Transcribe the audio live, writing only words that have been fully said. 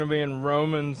We're going to be in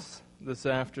Romans this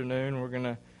afternoon. We're going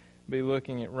to be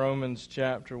looking at Romans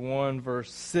chapter 1,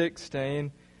 verse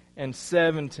 16 and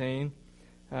 17.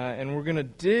 And we're going to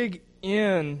dig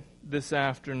in this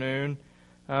afternoon.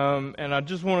 And I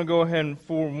just want to go ahead and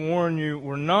forewarn you,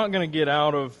 we're not going to get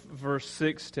out of verse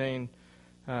 16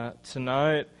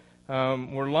 tonight.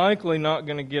 We're likely not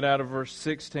going to get out of verse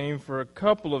 16 for a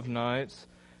couple of nights.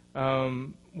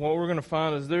 What we're going to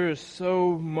find is there is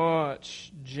so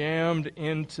much jammed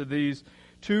into these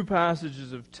two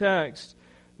passages of text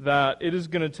that it is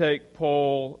going to take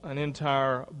Paul an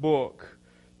entire book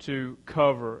to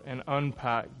cover and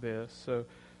unpack this. So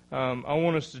I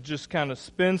want us to just kind of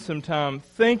spend some time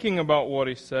thinking about what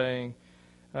he's saying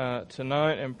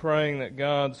tonight and praying that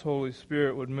God's Holy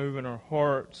Spirit would move in our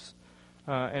hearts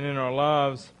and in our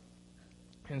lives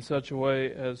in such a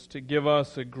way as to give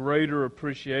us a greater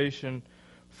appreciation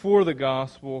for the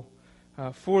gospel,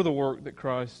 for the work that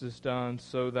Christ has done,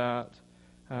 so that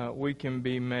we can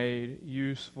be made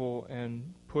useful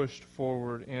and pushed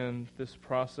forward in this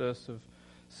process of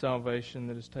salvation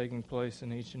that is taking place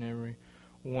in each and every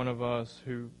one of us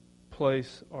who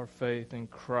place our faith in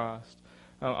Christ.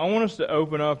 I want us to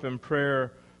open up in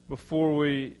prayer before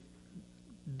we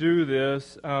do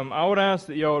this. I would ask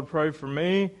that y'all would pray for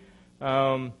me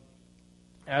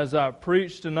as I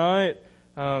preach tonight.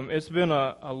 It's been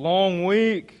a long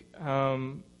week.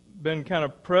 Been kind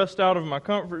of pressed out of my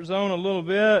comfort zone a little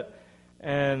bit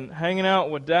and hanging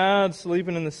out with Dad,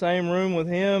 sleeping in the same room with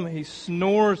him. He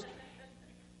snores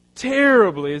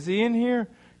terribly. Is he in here?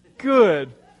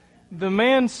 Good. The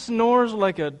man snores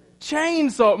like a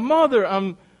chainsaw.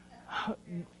 Mother,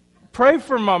 pray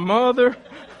for my mother.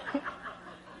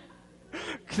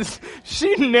 Because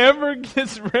she never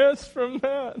gets rest from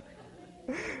that.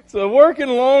 So working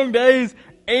long days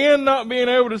and not being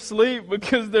able to sleep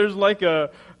because there's like a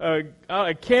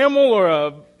camel or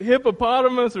a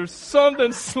hippopotamus or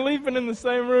something sleeping in the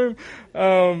same room.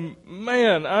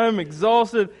 Man, I'm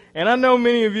exhausted. And I know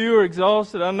many of you are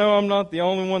exhausted. I know I'm not the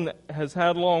only one that has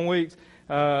had long weeks,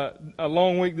 a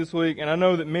long week this week. And I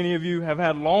know that many of you have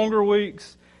had longer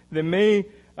weeks than me.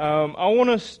 I want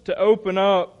us to open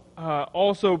up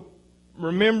also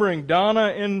remembering Donna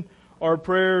in our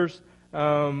prayers.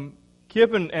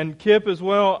 Kip and Kip as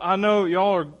well. I know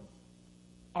y'all are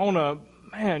on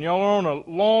a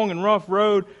long and rough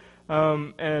road,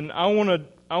 and I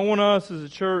want us as a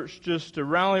church just to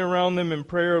rally around them in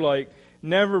prayer like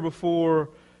never before.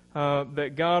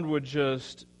 That God would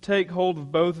just take hold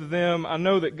of both of them. I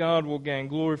know that God will gain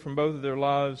glory from both of their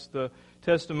lives, the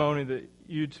testimony that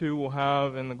you two will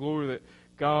have, and the glory that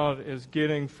God is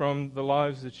getting from the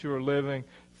lives that you are living.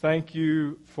 Thank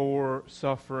you for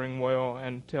suffering well,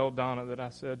 and tell Donna that I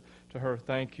said to her,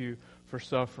 thank you for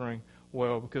suffering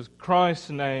well, because Christ's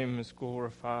name is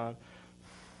glorified.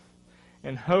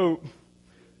 And hope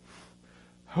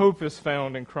is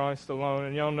found in Christ alone,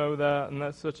 and y'all know that, and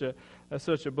that's such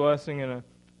a blessing and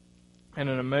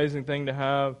an amazing thing to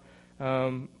have.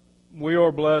 We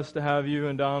are blessed to have you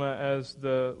and Donna as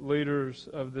the leaders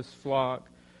of this flock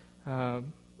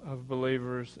of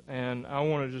believers, and I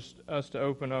want us to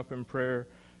open up in prayer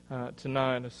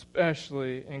tonight,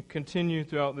 especially, and continue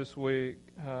throughout this week,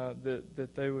 that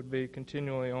they would be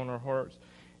continually on our hearts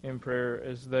in prayer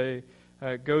as they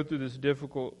go through this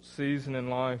difficult season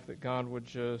in life. That God would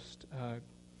just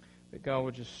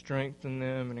strengthen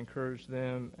them and encourage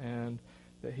them, and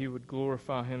that He would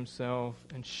glorify Himself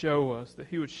and show us, that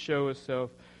He would show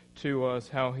Himself to us,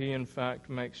 how He in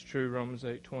fact makes true Romans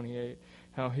 8:28.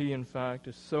 How He, in fact,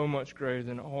 is so much greater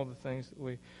than all the things that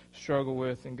we struggle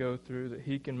with and go through, that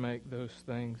He can make those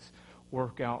things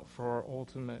work out for our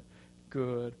ultimate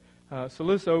good. So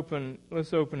let's open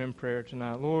in prayer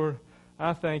tonight. Lord,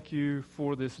 I thank You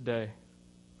for this day.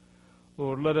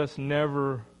 Lord, let us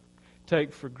never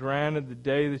take for granted the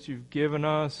day that You've given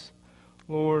us.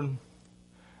 Lord,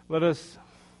 let us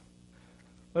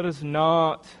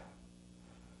not,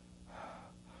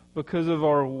 because of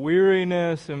our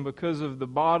weariness and because of the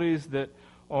bodies that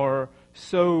are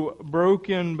so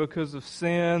broken because of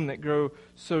sin, that grow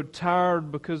so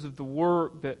tired because of the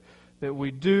work that we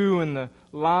do and the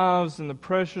lives and the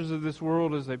pressures of this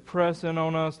world as they press in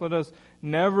on us, let us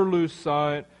never lose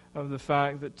sight of the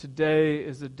fact that today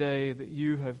is a day that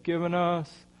You have given us,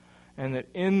 and that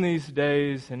in these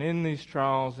days and in these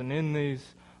trials and in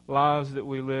these lives that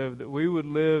we live, that we would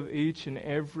live each and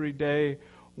every day,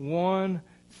 one,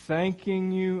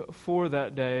 thanking You for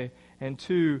that day, and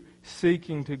two,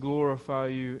 seeking to glorify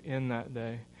You in that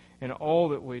day, in all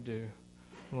that we do,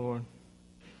 Lord.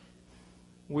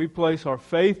 We place our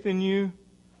faith in You.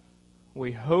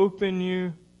 We hope in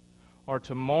You. Our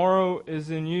tomorrow is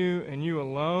in you and you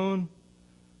alone.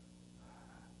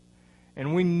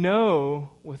 And we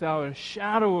know without a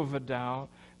shadow of a doubt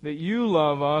that you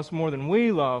love us more than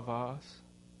we love us.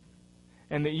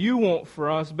 And that you want for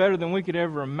us better than we could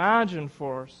ever imagine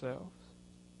for ourselves.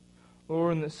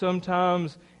 Lord, and that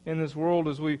sometimes in this world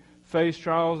as we face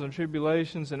trials and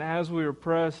tribulations and as we are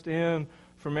pressed in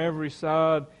from every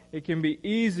side, it can be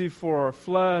easy for our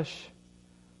flesh,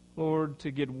 Lord,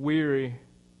 to get weary.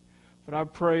 But I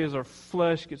pray as our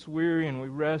flesh gets weary and we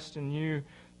rest in you,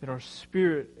 that our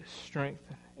spirit is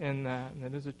strengthened in that. And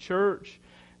that as a church,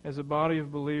 as a body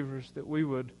of believers, that we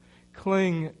would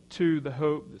cling to the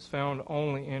hope that's found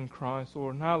only in Christ,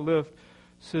 Lord. And I lift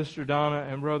Sister Donna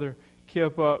and Brother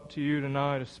Kip up to you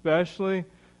tonight especially.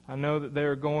 I know that they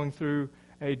are going through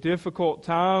a difficult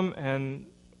time, and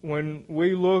when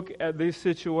we look at these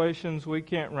situations, we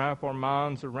can't wrap our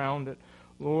minds around it.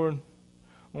 Lord,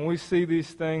 when we see these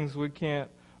things, we can't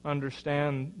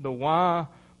understand the why,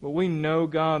 but we know,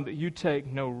 God, that you take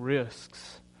no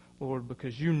risks, Lord,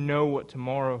 because you know what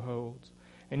tomorrow holds,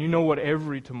 and you know what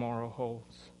every tomorrow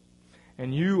holds.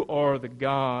 And you are the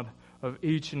God of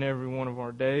each and every one of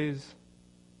our days.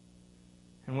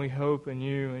 And we hope in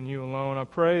you and you alone. I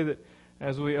pray that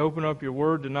as we open up your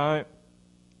word tonight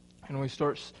and we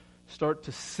start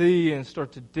to see and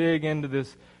start to dig into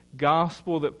this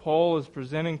gospel that Paul is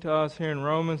presenting to us here in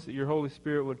Romans, that your Holy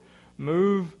Spirit would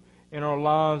move in our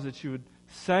lives, that you would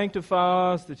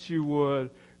sanctify us, that you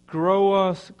would grow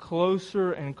us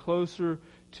closer and closer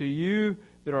to you,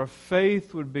 that our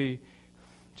faith would be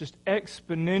just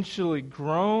exponentially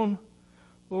grown.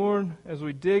 Lord, as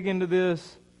we dig into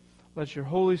this, let your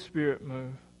Holy Spirit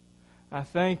move. I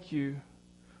thank you,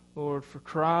 Lord, for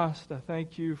Christ. I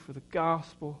thank you for the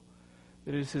gospel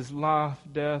that is His life,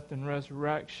 death, and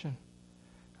resurrection.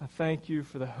 I thank you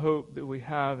for the hope that we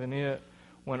have in it.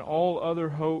 When all other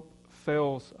hope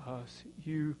fails us,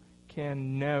 you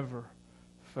can never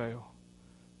fail,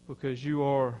 because you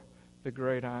are the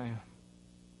great I am.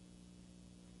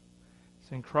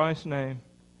 It's in Christ's name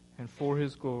and for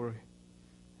His glory.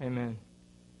 Amen.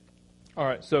 All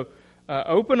right, so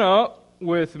open up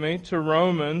with me to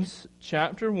Romans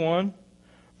chapter 1,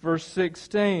 verse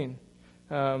 16.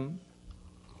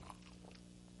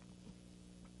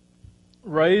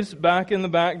 Ray's back in the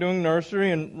back doing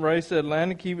nursery, and Ray said,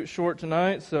 Landon, keep it short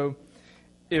tonight. So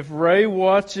if Ray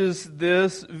watches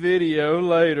this video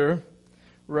later,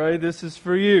 Ray, this is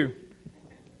for you.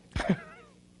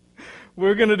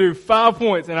 We're going to do 5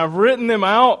 points, and I've written them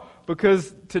out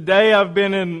because today I've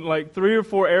been in like 3 or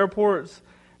 4 airports,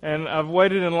 and I've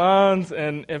waited in lines,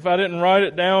 and if I didn't write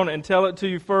it down and tell it to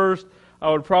you first, I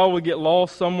would probably get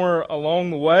lost somewhere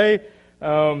along the way.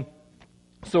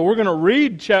 So we're going to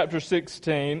read chapter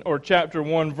 16, or chapter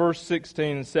 1, verse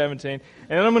 16 and 17,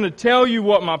 and I'm going to tell you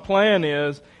what my plan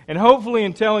is, and hopefully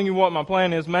in telling you what my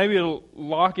plan is, maybe it'll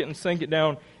lock it and sink it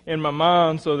down in my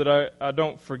mind so that I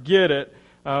don't forget it.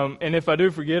 And if I do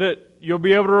forget it, you'll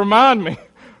be able to remind me,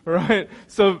 right?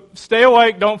 So stay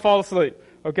awake, don't fall asleep,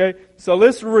 okay? So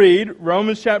let's read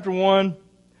Romans chapter 1,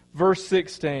 verse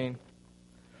 16.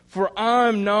 For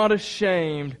I'm not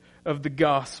ashamed of the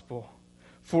gospel,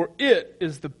 for it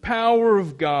is the power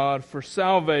of God for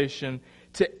salvation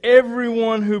to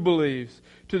everyone who believes,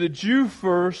 to the Jew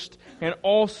first and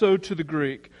also to the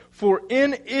Greek. For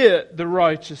in it the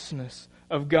righteousness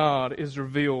of God is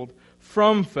revealed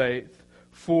from faith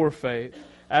for faith.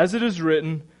 As it is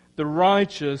written, the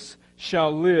righteous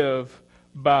shall live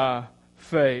by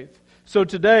faith. So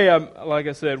today, like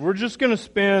I said, we're just going to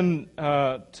spend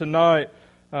tonight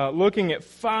looking at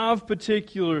 5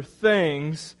 particular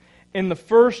things in the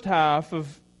first half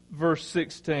of verse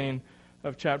 16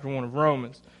 of chapter 1 of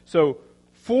Romans. So,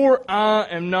 for I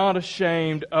am not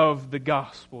ashamed of the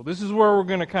gospel. This is where we're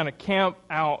going to kind of camp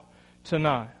out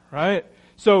tonight, right?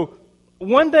 So,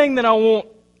 one thing that I want,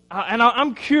 and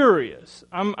I'm curious.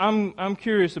 I'm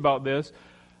curious about this.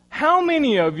 How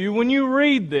many of you, when you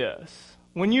read this,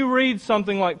 when you read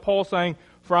something like Paul saying,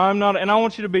 "For I'm not," and I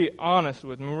want you to be honest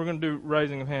with me. We're going to do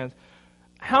raising of hands.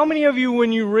 How many of you,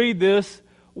 when you read this,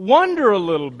 wonder a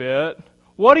little bit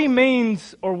what he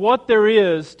means or what there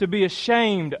is to be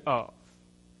ashamed of?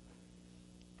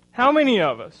 How many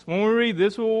of us, when we read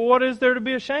this, well, what is there to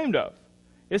be ashamed of?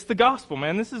 It's the gospel,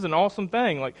 man. This is an awesome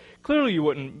thing. Like, clearly you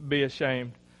wouldn't be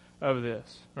ashamed of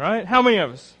this, right? How many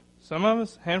of us? Some of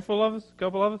us? Handful of us? A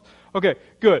couple of us? Okay,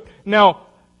 good. Now,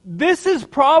 this is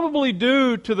probably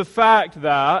due to the fact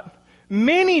that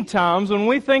many times when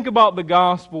we think about the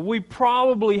gospel, we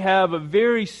probably have a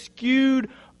very skewed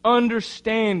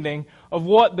understanding of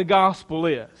what the gospel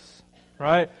is,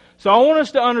 right? So I want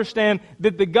us to understand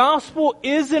that the gospel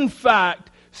is in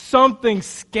fact something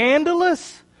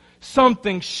scandalous,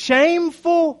 something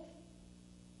shameful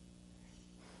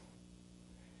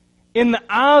in the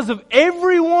eyes of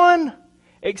everyone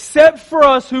except for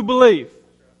us who believe.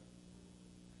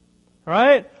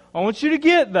 Right? I want you to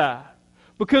get that.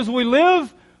 Because we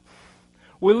live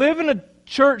in a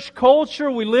church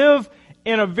culture, we live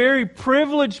in a very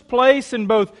privileged place in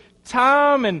both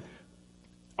time and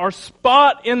our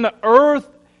spot in the earth.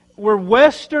 We're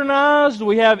westernized,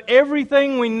 we have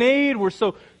everything we need, we're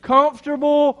so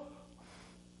comfortable.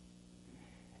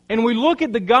 And we look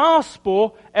at the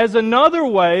gospel as another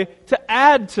way to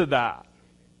add to that.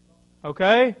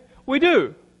 Okay? We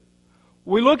do.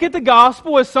 We look at the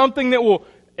gospel as something that will,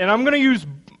 and I'm going to use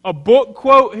a book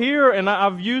quote here, and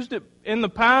I've used it in the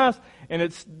past,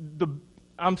 and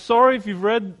I'm sorry if you've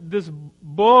read this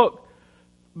book,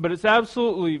 but it's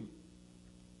absolutely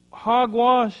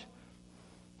hogwash.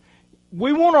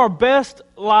 We want our best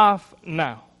life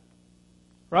now.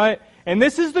 Right? And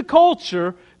this is the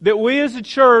culture that we as a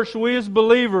church, we as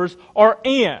believers are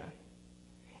in.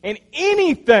 And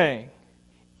anything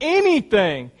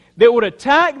that would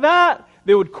attack that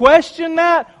would question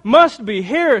that, must be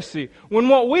heresy. When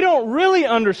what we don't really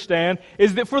understand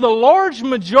is that for the large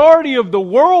majority of the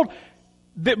world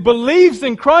that believes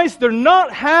in Christ, they're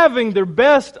not having their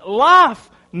best life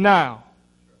now.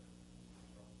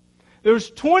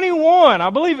 There's 21, I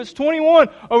believe it's 21,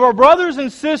 of our brothers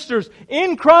and sisters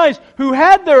in Christ who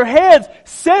had their heads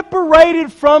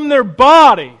separated from their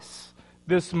bodies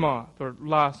this month or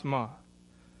last month.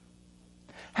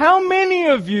 How many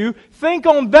of you think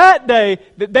on that day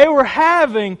that they were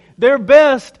having their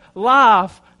best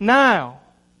life now?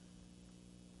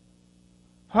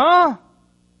 Huh?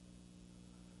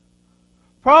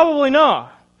 Probably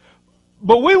not.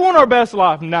 But we want our best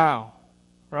life now,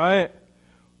 right?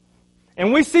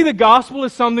 And we see the gospel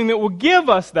as something that will give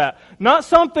us that. Not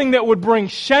something that would bring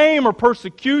shame or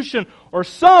persecution or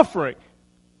suffering.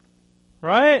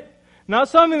 Right? Not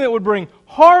something that would bring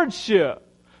hardship.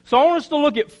 So I want us to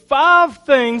look at 5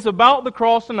 things about the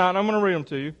cross tonight, and I'm going to read them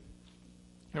to you.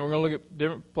 And we're going to look at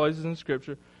different places in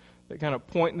Scripture that kind of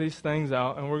point these things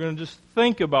out, and we're going to just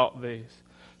think about these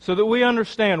so that we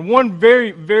understand. One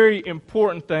very, very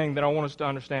important thing that I want us to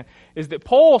understand is that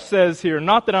Paul says here,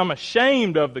 not that I'm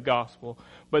ashamed of the gospel,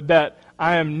 but that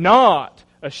I am not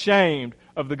ashamed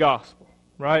of the gospel.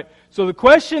 Right? So the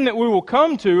question that we will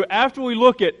come to after we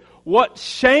look at what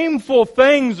shameful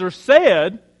things are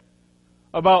said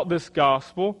about this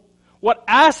gospel, what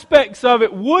aspects of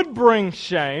it would bring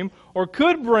shame or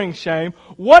could bring shame,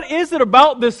 what is it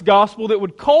about this gospel that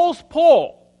would cause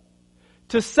Paul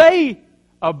to say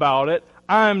about it,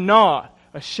 I am not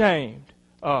ashamed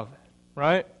of it,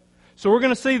 right? So we're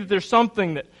going to see that there's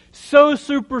something that so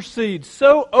supersedes,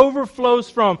 so overflows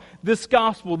from this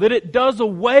gospel that it does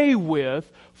away with,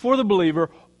 for the believer,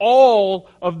 all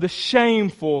of the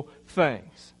shameful things.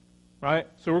 Right?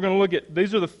 So we're going to look at,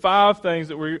 these are the 5 things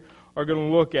that we are going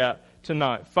to look at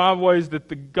tonight. 5 ways that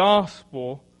the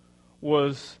gospel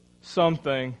was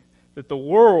something that the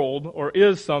world, or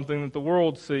is something that the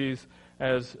world sees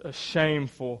as a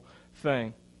shameful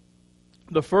thing.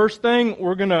 The first thing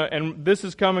we're going to, and this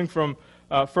is coming from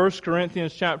 1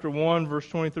 Corinthians chapter 1, verse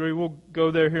 23. We'll go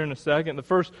there here in a second. The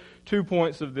first 2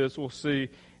 points of this we'll see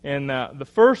in that. The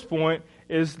first point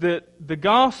is that the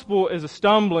gospel is a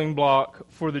stumbling block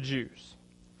for the Jews.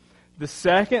 The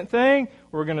second thing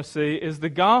we're going to see is the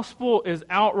gospel is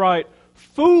outright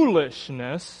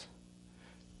foolishness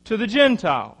to the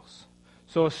Gentiles.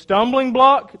 So a stumbling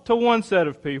block to one set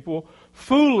of people,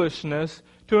 foolishness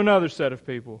to another set of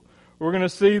people. We're going to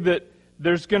see that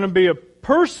there's going to be a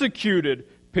persecuted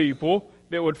people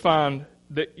that would find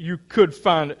that you could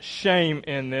find shame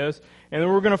in this. And then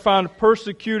we're going to find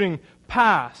persecuting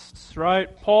pasts,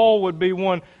 right? Paul would be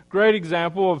one great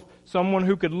example of someone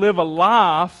who could live a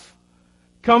life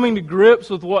coming to grips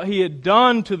with what he had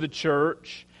done to the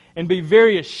church and be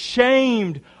very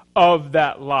ashamed of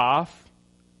that life.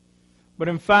 But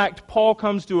in fact, Paul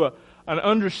comes to an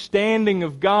understanding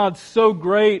of God so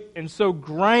great and so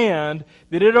grand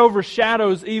that it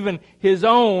overshadows even his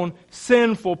own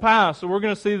sinful past. So we're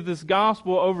going to see that this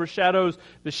gospel overshadows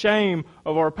the shame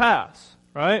of our past,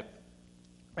 right?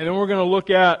 And then we're going to look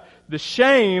at the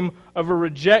shame of a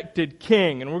rejected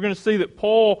king. And we're going to see that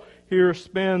Paul here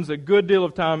spends a good deal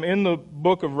of time in the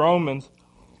book of Romans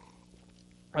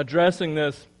addressing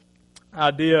this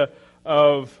idea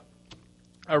of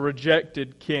a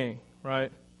rejected king,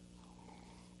 right?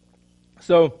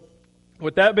 So,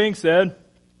 with that being said,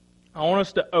 I want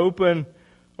us to open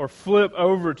or flip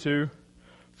over to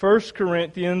 1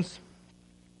 Corinthians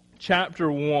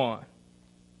chapter 1.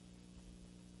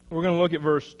 We're going to look at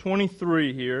verse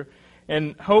 23 here.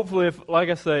 And hopefully,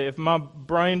 if my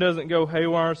brain doesn't go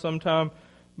haywire sometime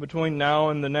between now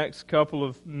and the next couple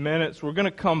of minutes, we're going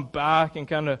to come back and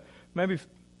kind of, maybe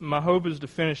my hope is to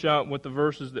finish out with the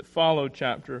verses that follow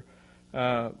chapter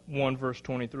 1, verse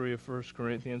 23 of 1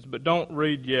 Corinthians. But don't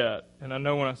read yet. And I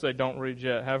know when I say don't read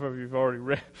yet, half of you have already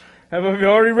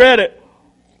read it.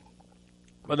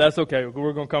 But that's okay.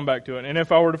 We're going to come back to it. And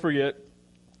if I were to forget,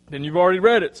 then you've already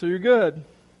read it, so you're good.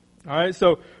 All right,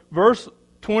 so verse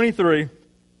 23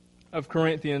 of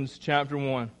Corinthians chapter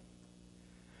 1.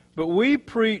 But we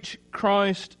preach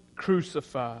Christ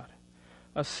crucified,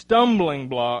 a stumbling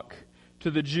block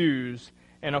to the Jews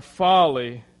and a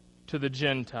folly to the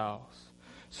Gentiles.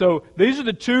 So these are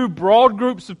the two broad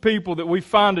groups of people that we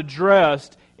find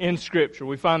addressed in Scripture.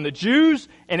 We find the Jews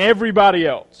and everybody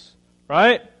else,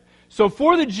 right? So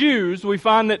for the Jews, we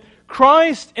find that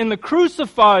Christ and the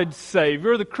crucified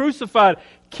Savior, the crucified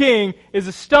King, is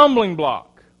a stumbling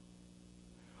block.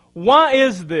 Why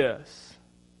is this?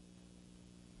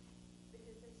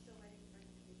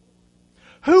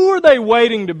 Who are they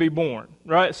waiting to be born?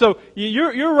 Right? So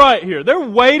you're right here. They're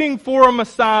waiting for a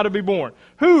Messiah to be born.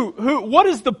 What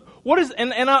is,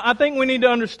 and I think we need to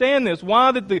understand this.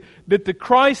 Why that the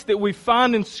Christ that we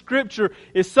find in Scripture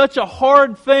is such a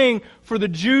hard thing for the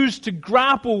Jews to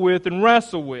grapple with and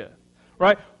wrestle with.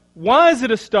 Right? Why is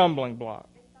it a stumbling block?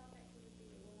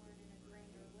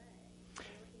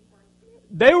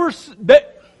 They were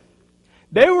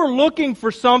looking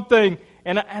for something,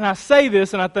 and I say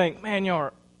this and I think, man, y'all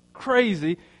are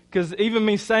crazy, because even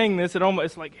me saying this,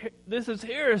 it's like, this is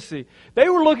heresy. They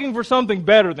were looking for something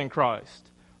better than Christ,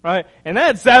 right? And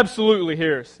that's absolutely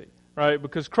heresy, right?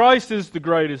 Because Christ is the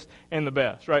greatest and the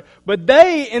best, right? But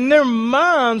they, in their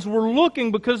minds, were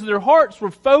looking, because their hearts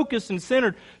were focused and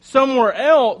centered somewhere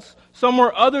else,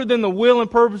 somewhere other than the will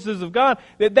and purposes of God,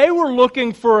 that they were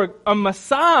looking for a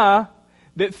Messiah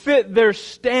that fit their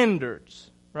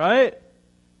standards, right?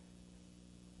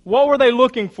 What were they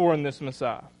looking for in this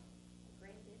Messiah?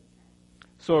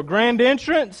 So a grand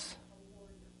entrance?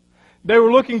 They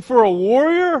were looking for a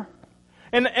warrior?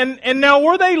 And now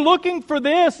were they looking for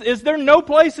this? Is there no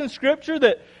place in Scripture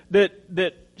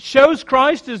that shows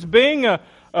Christ as being a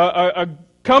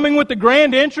coming with the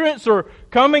grand entrance, or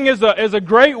coming as a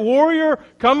great warrior,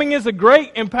 coming as a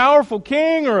great and powerful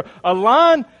king, or a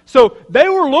lion? So they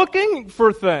were looking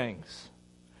for things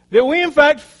that we in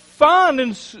fact find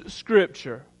in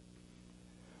Scripture.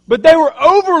 But they were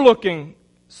overlooking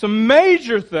some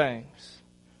major things,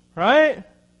 right?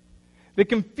 That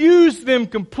confused them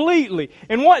completely.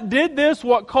 And what did this?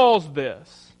 What caused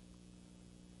this?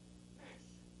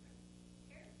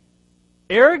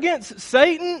 Arrogance,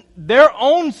 Satan, their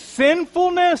own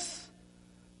sinfulness,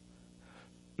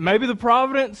 maybe the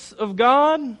providence of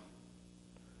God.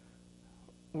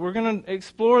 We're going to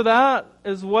explore that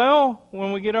as well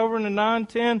when we get over into 9,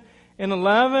 10, and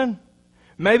 11.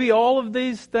 Maybe all of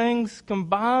these things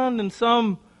combined in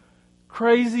some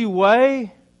crazy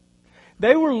way.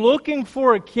 They were looking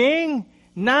for a king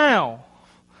now.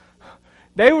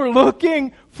 They were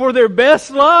looking for their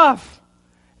best life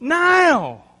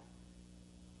now.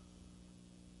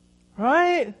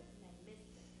 Right?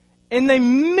 And they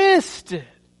missed it.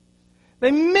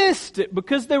 They missed it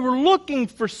because they were looking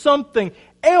for something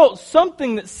else,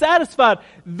 something that satisfied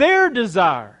their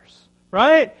desires.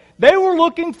 Right? They were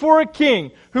looking for a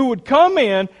king who would come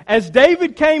in as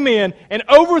David came in and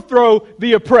overthrow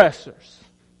the oppressors.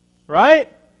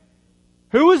 Right?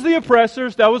 Who was the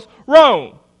oppressors? That was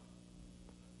Rome.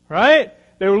 Right?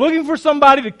 They were looking for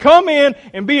somebody to come in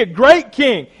and be a great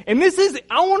king. And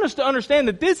I want us to understand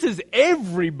that this is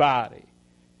everybody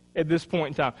at this point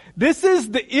in time. This is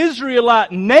the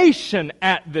Israelite nation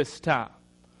at this time.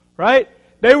 Right?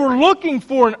 They were looking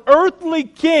for an earthly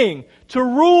king to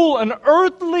rule an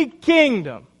earthly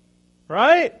kingdom.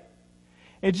 Right?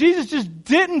 And Jesus just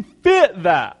didn't fit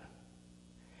that.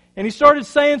 And he started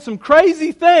saying some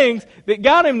crazy things that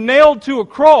got him nailed to a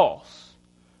cross.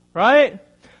 Right?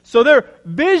 So their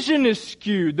vision is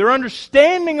skewed. Their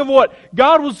understanding of what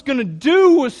God was going to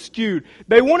do was skewed.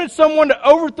 They wanted someone to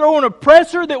overthrow an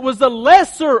oppressor that was a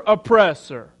lesser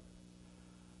oppressor.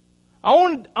 I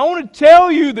want to tell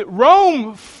you that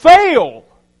Rome failed.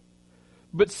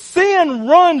 But sin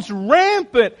runs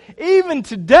rampant even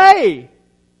today.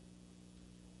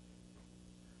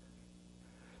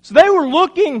 So they were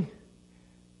looking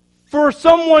for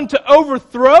someone to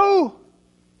overthrow.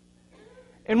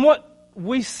 And what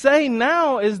we say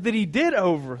now is that he did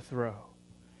overthrow.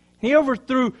 He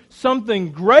overthrew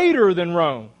something greater than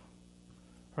Rome.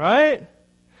 Right?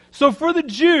 So for the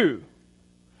Jew,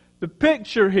 the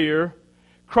picture here,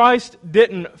 Christ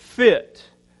didn't fit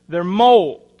their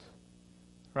mold.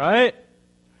 Right?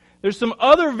 There's some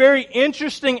other very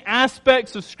interesting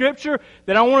aspects of Scripture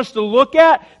that I want us to look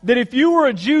at that if you were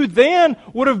a Jew then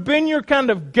would have been your kind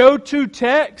of go-to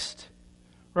text.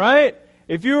 Right?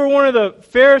 If you were one of the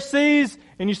Pharisees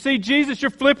and you see Jesus,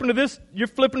 you're flipping to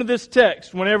this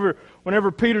text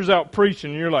whenever Peter's out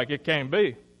preaching, and you're like, it can't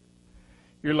be.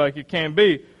 You're like, it can't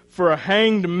be. For a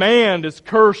hanged man is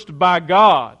cursed by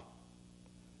God.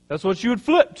 That's what you would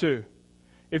flip to.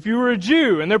 If you were a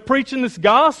Jew and they're preaching this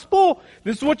gospel,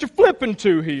 this is what you're flipping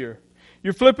to here.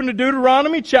 You're flipping to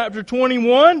Deuteronomy chapter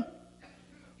 21.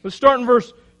 Let's start in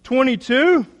verse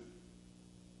 22.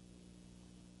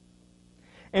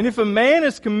 And if a man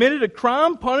has committed a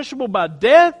crime punishable by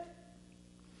death,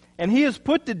 and he is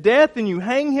put to death, and you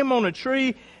hang him on a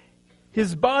tree,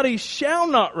 his body shall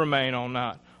not remain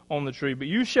on the tree, but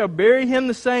you shall bury him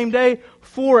the same day,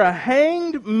 for a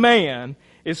hanged man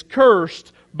is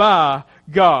cursed by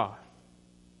God.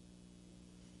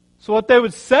 So what they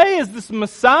would say is this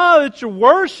Messiah that you're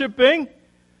worshiping,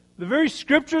 the very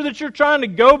Scripture that you're trying to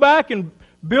go back and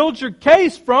build your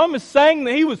case from, is saying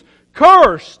that He was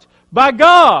cursed by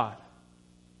God.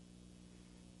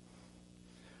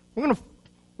 We're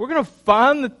going to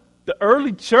find that the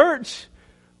early church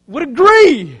would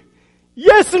agree.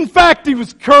 Yes, in fact, He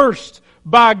was cursed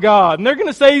by God. And they're going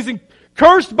to say He's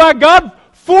cursed by God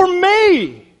for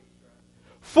me.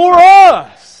 For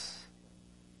us.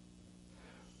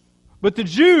 But the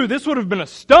Jew, this would have been a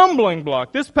stumbling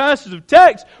block. This passage of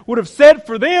text would have said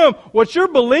for them, what you're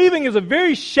believing is a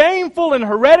very shameful and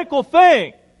heretical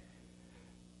thing.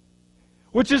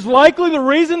 Which is likely the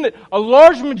reason that a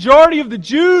large majority of the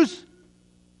Jews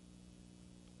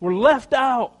were left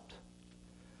out.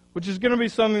 Which is going to be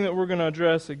something that we're going to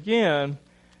address again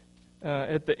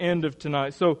at the end of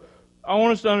tonight. So I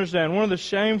want us to understand, one of the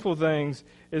shameful things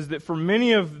is that for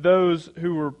many of those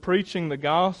who were preaching the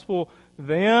gospel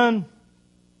then,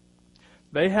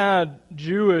 they had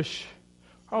Jewish,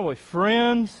 probably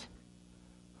friends,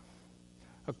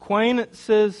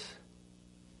 acquaintances,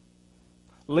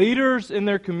 leaders in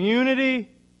their community,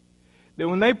 that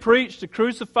when they preached a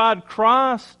crucified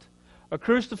Christ, a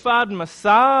crucified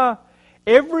Messiah,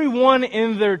 everyone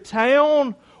in their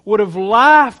town would have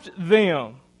laughed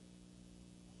them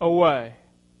away.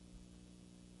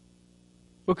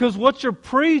 Because what you're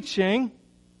preaching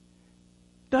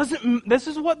this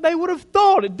is what they would have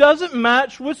thought. It doesn't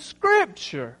match with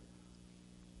Scripture.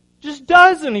 It just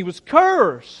doesn't. He was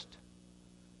cursed.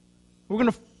 We're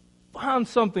going to find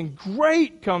something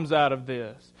great comes out of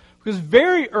this. Because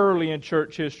very early in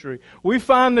church history, we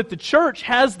find that the church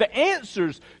has the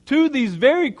answers to these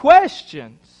very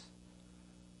questions.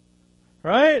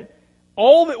 Right?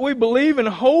 All that we believe and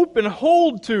hope and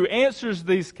hold to answers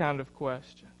these kind of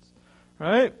questions.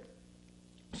 Right?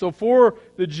 So for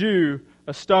the Jew,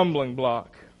 a stumbling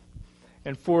block.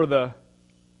 And for the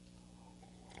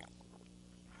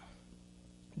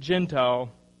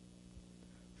Gentile,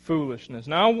 foolishness.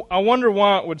 Now, I wonder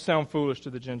why it would sound foolish to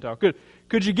the Gentile.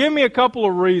 Could you give me a couple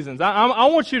of reasons? I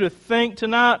want you to think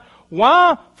tonight,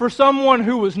 why for someone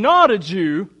who was not a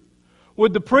Jew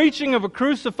would the preaching of a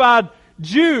crucified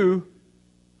Jew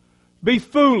be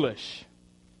foolish?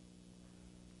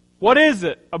 What is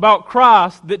it about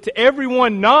Christ that to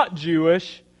everyone not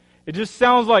Jewish, it just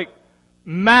sounds like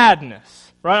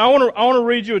madness? Right? I want to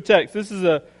read you a text. This is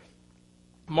a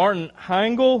Martin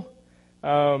Hengel.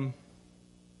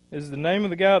 Is the name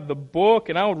of the guy. The book,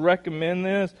 and I would recommend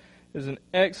this, is an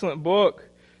excellent book.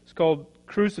 It's called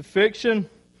Crucifixion.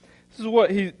 This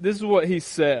is what he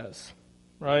says,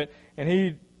 right? And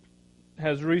he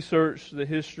has researched the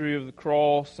history of the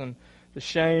cross and the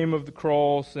shame of the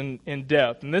cross in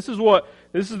depth. And this is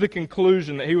the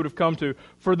conclusion that he would have come to.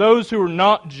 For those who are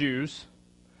not Jews,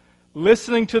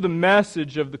 listening to the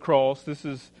message of the cross, this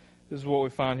is what we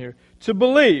find here. To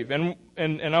believe, and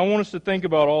I want us to think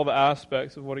about all the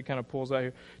aspects of what he kind of pulls out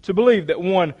here. To believe that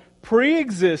one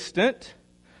pre-existent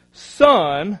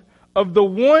Son of the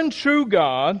one true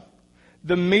God,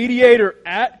 the mediator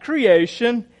at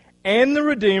creation and the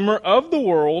Redeemer of the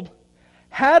world,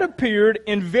 had appeared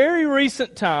in very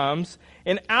recent times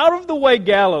in out-of-the-way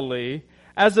Galilee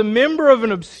as a member of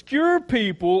an obscure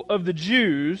people of the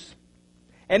Jews,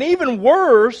 and even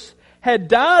worse, had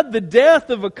died the death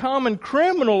of a common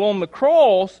criminal on the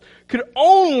cross, could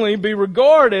only be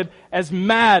regarded as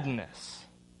madness.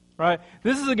 Right?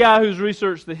 This is a guy who's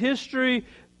researched the history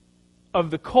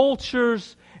of the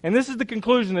cultures, and this is the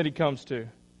conclusion that he comes to.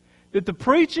 That the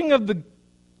preaching of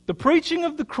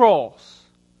the cross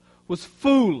was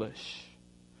foolish,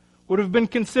 would have been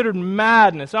considered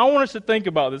madness. I want us to think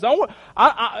about this.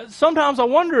 Sometimes I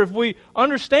wonder if we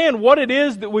understand what it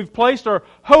is that we've placed our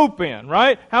hope in,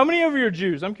 right? How many of you are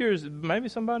Jews? I'm curious, maybe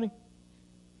somebody?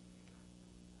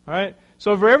 All right?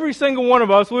 So for every single one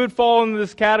of us, we would fall into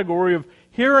this category of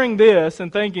hearing this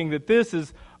and thinking that this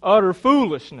is utter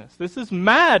foolishness. This is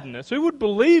madness. Who would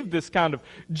believe this kind of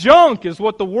junk is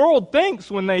what the world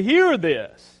thinks when they hear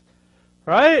this?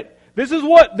 Right? This is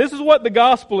what the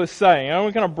gospel is saying. I'm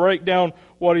going to kind of break down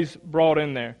what he's brought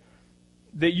in there.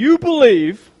 That you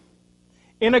believe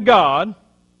in a God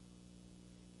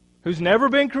who's never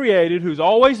been created, who's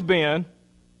always been,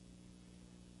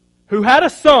 who had a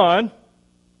son,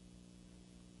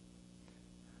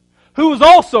 who was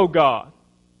also God.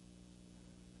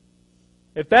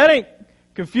 If that ain't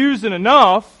confusing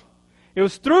enough, it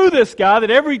was through this guy that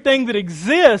everything that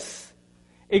exists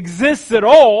at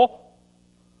all.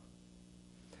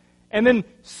 And then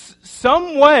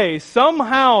some way,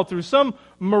 somehow, through some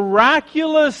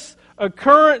miraculous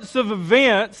occurrence of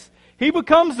events, he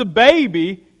becomes a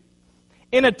baby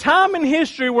in a time in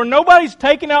history where nobody's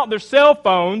taking out their cell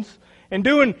phones and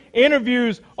doing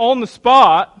interviews on the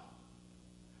spot.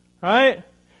 Right?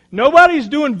 Nobody's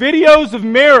doing videos of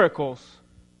miracles.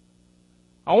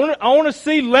 I want to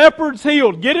see leopards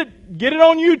healed. Get it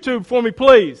on YouTube for me,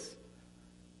 please.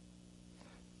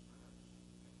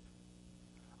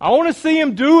 I want to see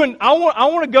him doing. I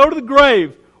want to go to the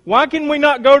grave. Why can we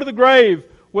not go to the grave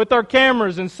with our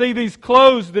cameras and see these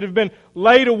clothes that have been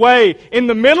laid away in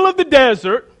the middle of the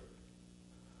desert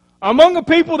among a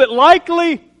people that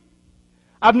likely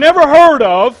I've never heard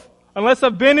of unless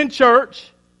I've been in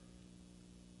church?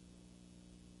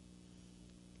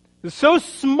 It's so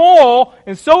small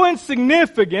and so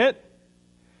insignificant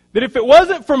that if it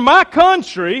wasn't for my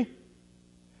country,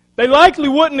 they likely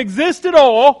wouldn't exist at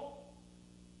all.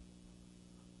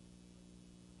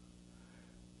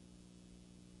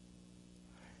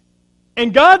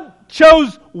 And God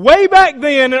chose way back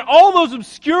then, in all those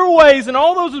obscure ways and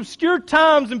all those obscure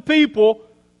times and people,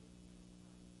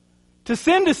 to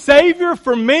send a Savior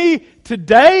for me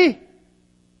today.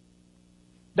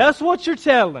 That's what you're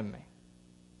telling me.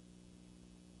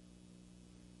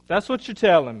 That's what you're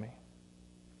telling me.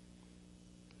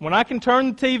 When I can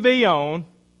turn the TV on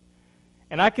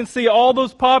and I can see all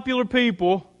those popular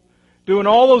people doing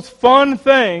all those fun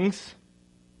things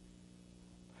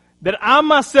that I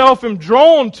myself am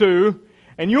drawn to,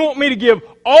 and you want me to give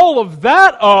all of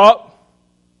that up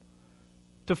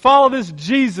to follow this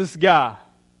Jesus guy?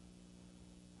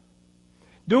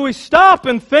 Do we stop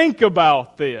and think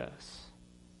about this?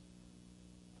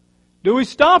 Do we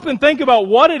stop and think about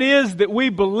what it is that we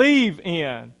believe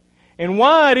in and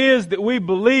why it is that we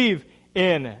believe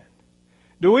in it?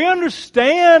 Do we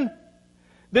understand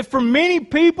that for many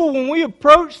people, when we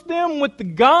approach them with the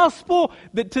gospel,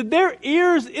 that to their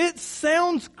ears it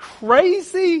sounds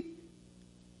crazy?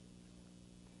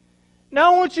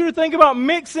 Now I want you to think about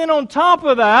mixing on top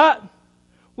of that,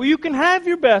 well, you can have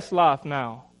your best life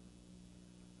now.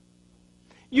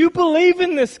 You believe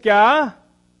in this guy,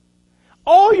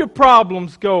 all your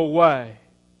problems go away.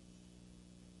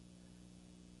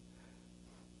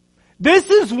 This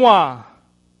is why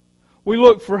we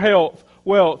look for health,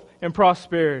 wealth, and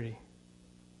prosperity.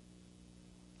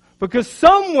 Because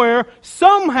somewhere,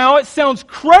 somehow, it sounds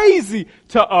crazy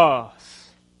to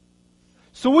us.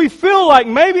 So we feel like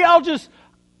maybe I'll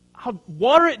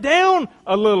water it down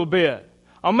a little bit.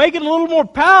 I'll make it a little more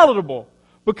palatable.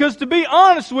 Because to be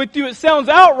honest with you, it sounds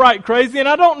outright crazy, and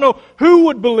I don't know who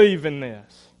would believe in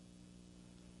this.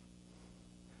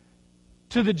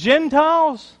 To the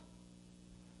Gentiles,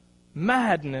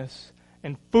 madness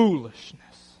and foolishness.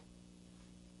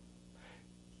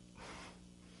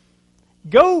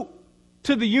 Go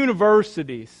to the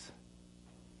universities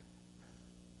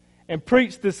and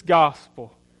preach this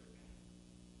gospel.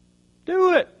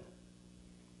 Do it.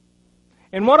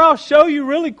 And what I'll show you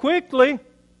really quickly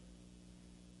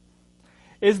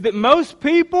is that most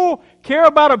people care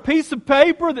about a piece of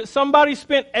paper that somebody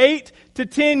spent 8 to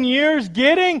 10 years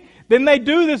getting than they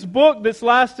do this book that's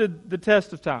lasted the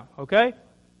test of time. Okay?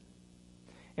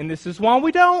 And this is why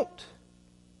we don't.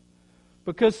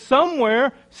 Because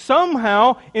somewhere,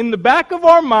 somehow, in the back of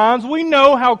our minds, we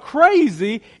know how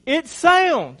crazy it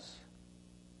sounds.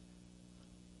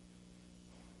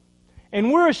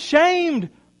 And we're ashamed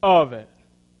of it.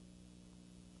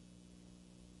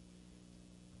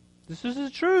 This is the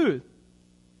truth.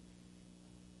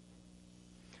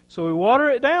 So we water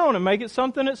it down and make it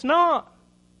something it's not.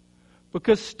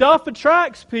 Because stuff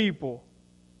attracts people.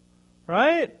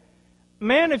 Right?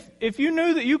 Man, if you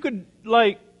knew that you could,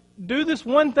 do this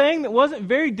one thing that wasn't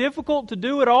very difficult to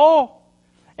do at all,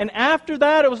 And after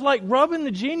that, it was like rubbing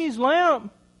the genie's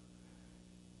lamp.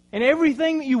 And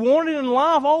everything that you wanted in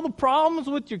life, all the problems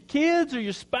with your kids or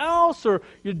your spouse or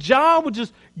your job would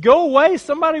just go away.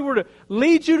 Somebody were to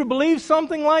lead you to believe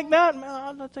something like that,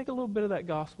 man, I'll take a little bit of that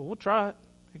gospel. We'll try it.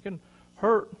 It can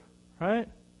hurt, right?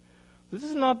 This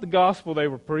is not the gospel they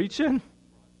were preaching.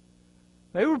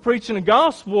 They were preaching a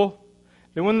gospel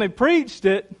that when they preached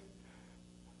it,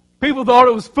 people thought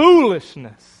it was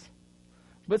foolishness.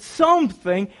 But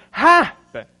something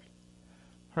happened,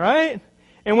 right?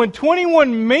 And when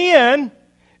 21 men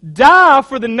die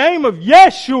for the name of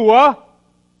Yeshua,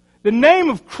 the name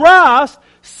of Christ,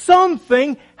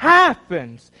 something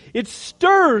happens. It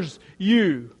stirs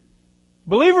you.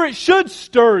 Believer, it should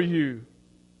stir you.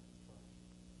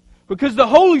 Because the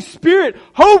Holy Spirit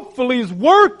hopefully is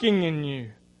working in you.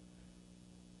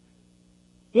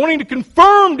 Wanting to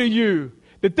confirm to you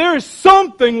that there is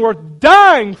something worth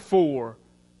dying for.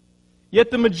 Yet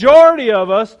the majority of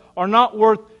us are not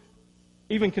worth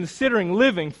even considering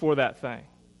living for that thing.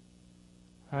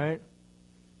 Right?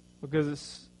 Because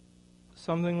it's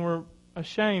something we're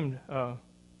ashamed of.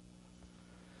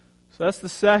 So that's the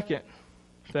second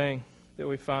thing that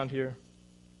we find here.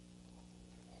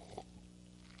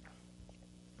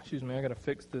 Excuse me, I got to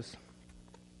fix this.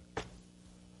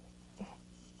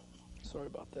 Sorry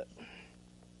about that.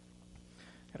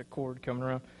 Got a cord coming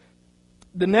around.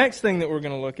 The next thing that we're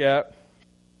going to look at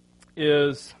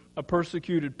is a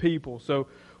persecuted people. So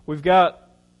we've got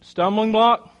stumbling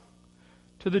block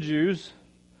to the Jews.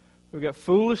 We've got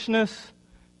foolishness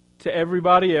to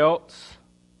everybody else.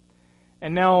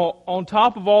 And now on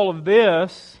top of all of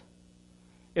this,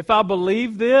 if I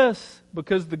believe this,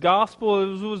 because the gospel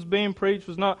that was being preached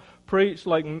was not preached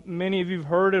like many of you have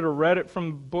heard it or read it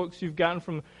from books you've gotten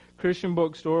from the Christian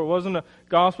bookstore. It wasn't a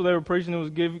gospel they were preaching that was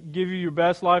give you your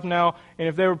best life now. And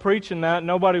if they were preaching that,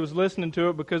 nobody was listening to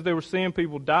it because they were seeing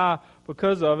people die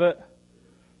because of it.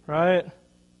 Right?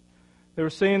 They were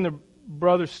seeing their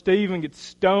brother Stephen get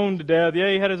stoned to death. Yeah,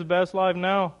 he had his best life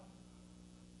now.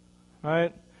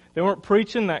 Right? They weren't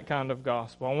preaching that kind of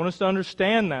gospel. I want us to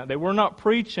understand that. They were not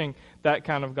preaching that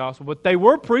kind of gospel. But they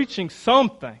were preaching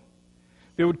something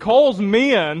that would cause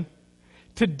men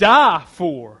to die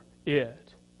for it.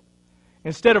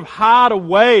 Instead of hide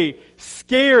away,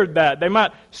 scared that they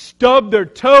might stub their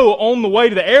toe on the way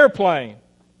to the airplane.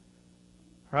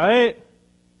 Right?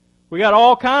 We got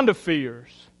all kind of fears.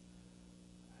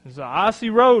 There's an icy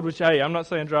road, which, hey, I'm not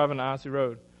saying driving an icy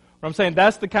road. But I'm saying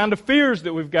that's the kind of fears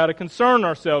that we've got to concern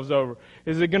ourselves over.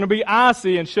 Is it going to be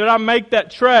icy? And should I make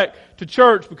that trek to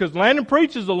church? Because Landon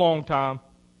preaches a long time.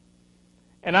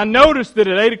 And I noticed that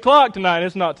at 8 o'clock tonight,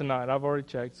 it's not tonight, I've already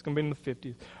checked, it's going to be in the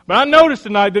 50s. But I noticed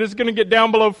tonight that it's going to get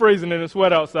down below freezing and it's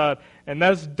wet outside. And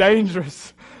that's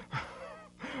dangerous.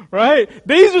 Right?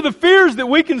 These are the fears that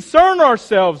we concern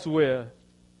ourselves with.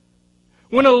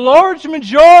 When a large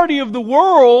majority of the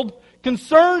world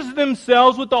concerns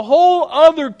themselves with a whole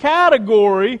other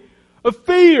category of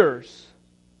fears.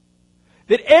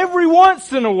 That every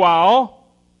once in a while,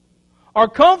 our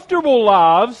comfortable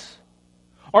lives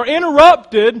are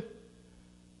interrupted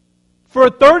for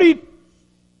a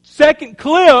 30-second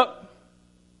clip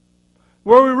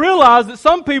where we realize that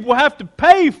some people have to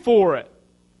pay for it.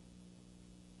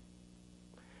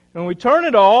 And we turn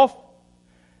it off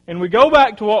and we go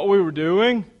back to what we were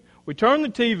doing. We turn the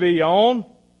TV on.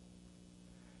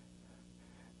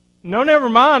 No, never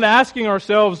mind asking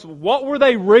ourselves, what were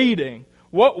they reading?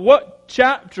 What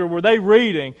chapter were they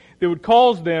reading that would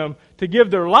cause them to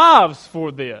give their lives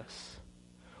for this?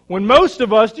 When most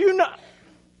of us, do you know,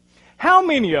 how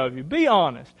many of you, be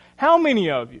honest, how many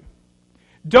of you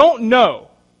don't know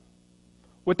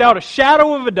without a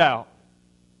shadow of a doubt,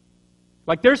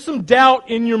 like there's some doubt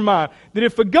in your mind, that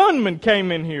if a gunman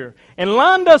came in here and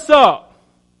lined us up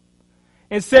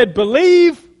and said,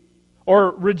 believe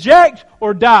or reject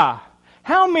or die,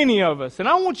 how many of us, and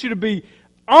I want you to be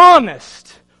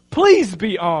honest, please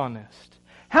be honest,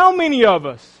 how many of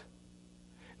us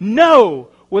know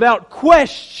without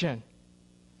question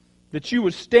that you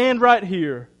would stand right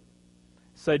here,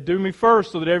 say, do me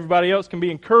first so that everybody else can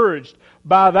be encouraged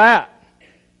by that?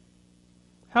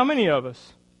 How many of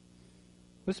us?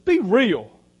 Let's be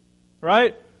real,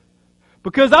 right?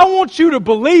 Because I want you to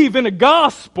believe in a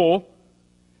gospel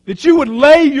that you would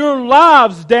lay your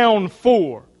lives down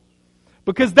for.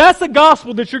 Because that's a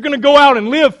gospel that you're going to go out and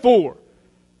live for.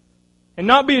 And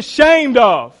not be ashamed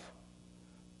of.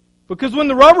 Because when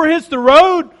the rubber hits the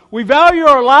road, we value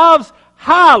our lives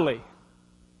highly.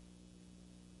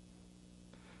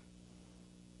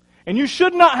 And you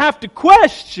should not have to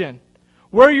question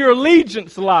where your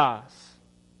allegiance lies.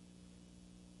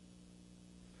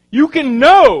 You can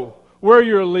know where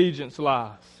your allegiance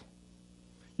lies.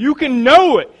 You can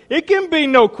know it. It can be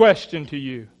no question to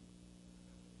you.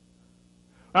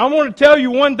 I want to tell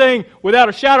you one thing without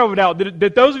a shadow of a doubt,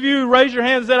 that those of you who raise your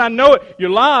hands and said, I know it, your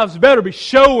lives better be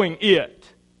showing it.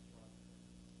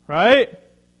 Right?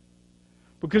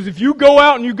 Because if you go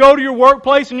out and you go to your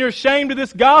workplace and you're ashamed of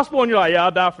this gospel and you're like, yeah,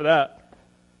 I'll die for that.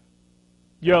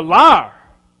 You're a liar.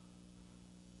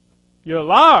 You're a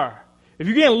liar. If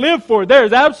you can't live for it, there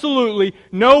is absolutely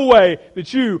no way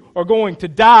that you are going to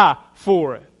die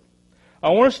for it. I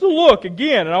want us to look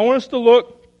again, and I want us to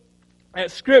look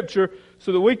at Scripture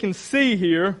so that we can see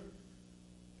here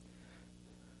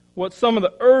what some of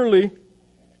the early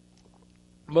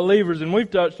believers, and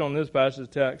we've touched on this passage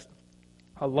of text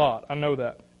a lot, I know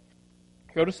that.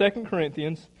 Go to 2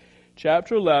 Corinthians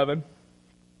chapter 11.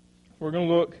 We're going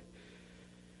to look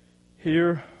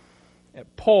here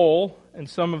at Paul and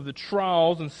some of the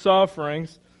trials and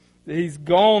sufferings that he's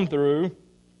gone through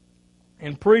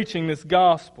in preaching this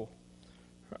gospel.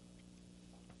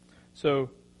 So,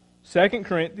 2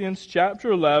 Corinthians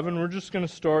chapter 11, we're just going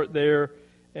to start there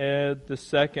at the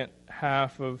second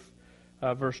half of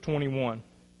verse 21.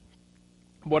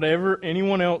 Whatever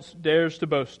anyone else dares to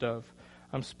boast of,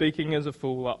 I'm speaking as a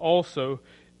fool. I also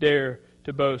dare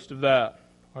to boast of that.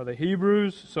 Are they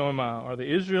Hebrews? So am I. Are they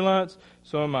Israelites?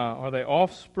 So am I. Are they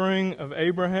offspring of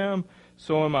Abraham?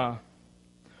 So am I.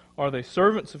 Are they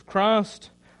servants of Christ?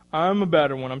 I'm a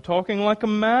better one. I'm talking like a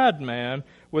madman,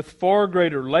 with far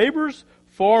greater labors,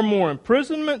 far more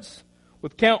imprisonments,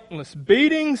 with countless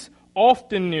beatings,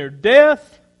 often near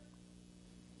death.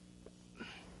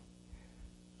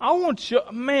 I want you,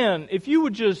 man, if you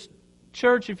would just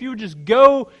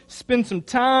go spend some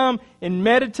time in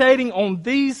meditating on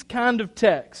these kind of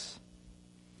texts.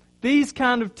 These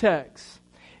kind of texts.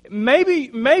 Maybe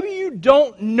you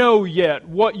don't know yet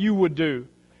what you would do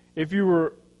if you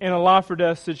were in a life or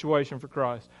death situation for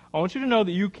Christ. I want you to know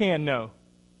that you can know.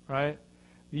 Right?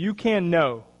 You can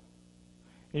know.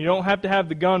 And you don't have to have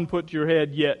the gun put to your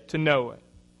head yet to know it.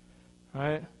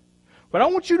 Right? But I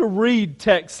want you to read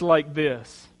texts like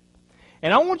this.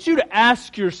 And I want you to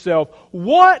ask yourself,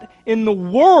 what in the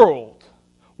world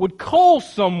would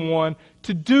cause someone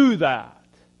to do that?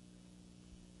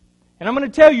 And I'm going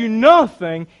to tell you,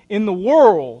 nothing in the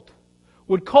world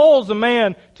would cause a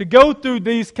man to go through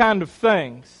these kind of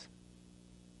things.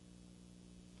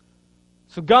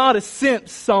 So God has sent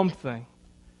something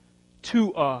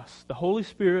to us, the Holy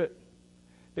Spirit,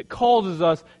 that causes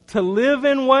us to live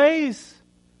in ways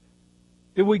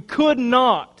that we could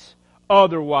not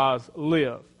otherwise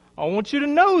live. I want you to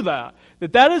know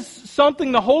that is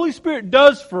something the Holy Spirit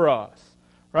does for us,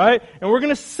 right? And we're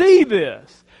going to see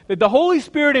this, that the Holy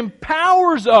Spirit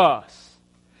empowers us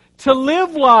to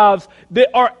live lives that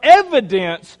are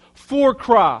evidence for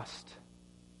Christ,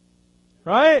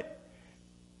 right?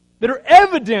 That are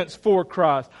evidence for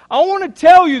Christ. I want to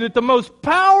tell you that the most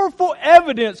powerful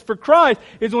evidence for Christ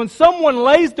is when someone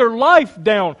lays their life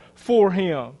down for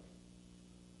Him.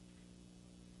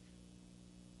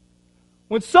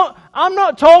 I'm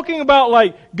not talking about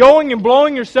like going and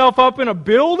blowing yourself up in a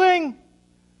building.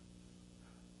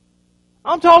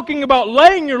 I'm talking about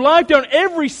laying your life down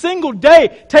every single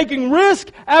day, taking risk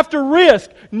after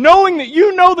risk, knowing that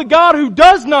you know the God who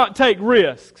does not take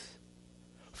risks,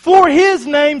 for His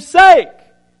name's sake.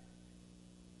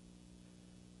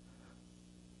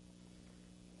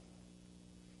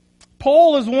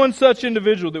 Paul is one such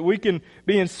individual that we can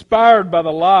be inspired by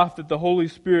the life that the Holy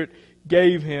Spirit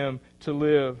gave him to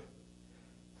live.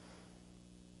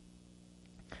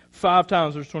 5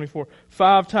 times, verse 24,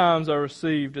 5 times I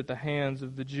received at the hands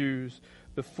of the Jews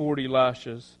the 40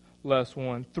 lashes, less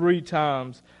one. 3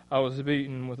 times I was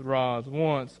beaten with rods.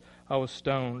 Once I was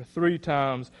stoned. 3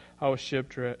 times I was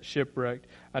shipwrecked.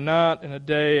 A night and a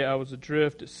day I was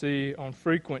adrift at sea on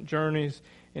frequent journeys,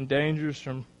 in dangers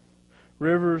from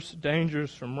rivers,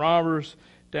 dangers from robbers,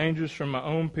 dangers from my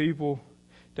own people,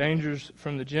 dangers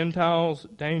from the Gentiles,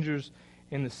 dangers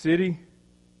in the city,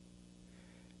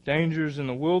 dangers in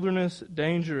the wilderness,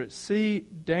 danger at sea,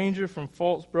 danger from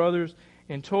false brothers,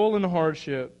 and toil and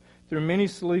hardship, through many a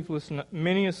sleepless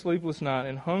night,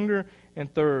 and hunger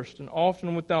and thirst, and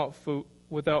often without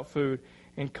food,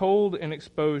 and cold and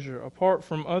exposure. Apart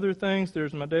from other things,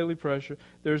 there's my daily pressure.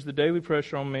 There's the daily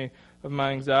pressure on me of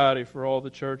my anxiety for all the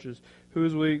churches. Who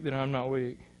is weak that I'm not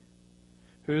weak?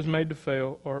 Who is made to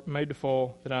fail or made to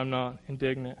fall that I'm not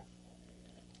indignant?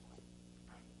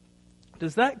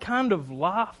 Does that kind of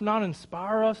life not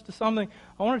inspire us to something?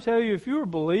 I want to tell you, if you're a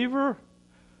believer,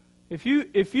 if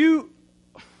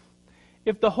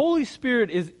the Holy Spirit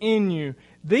is in you,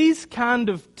 these kind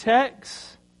of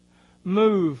texts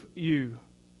move you?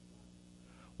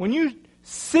 When you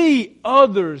see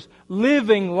others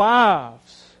living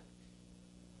lives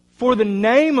for the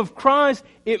name of Christ,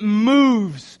 it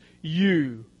moves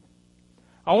you.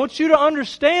 I want you to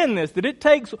understand this, that it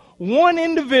takes one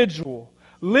individual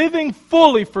living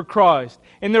fully for Christ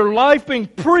and their life being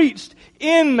preached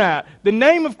in that, the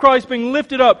name of Christ being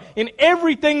lifted up in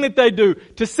everything that they do,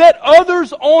 to set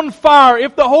others on fire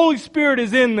if the Holy Spirit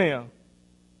is in them.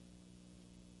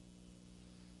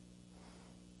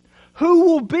 Who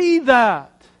will be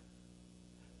that?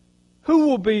 Who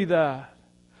will be that?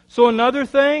 So another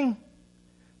thing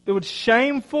that was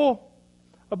shameful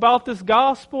about this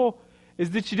gospel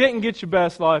is that you didn't get your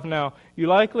best life now. You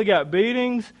likely got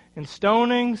beatings and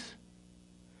stonings.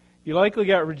 You likely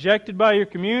got rejected by your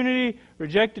community,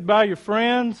 rejected by your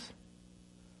friends,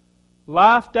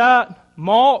 laughed at,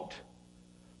 mocked,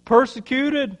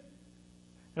 persecuted.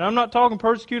 And I'm not talking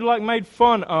persecuted like made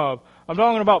fun of. I'm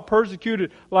talking about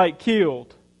persecuted like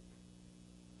killed.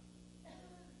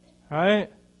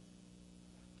 Right?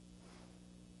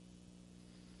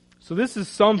 So this is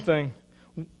something,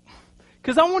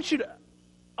 because I want you to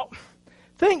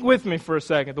think with me for a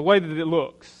second, the way that it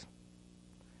looks.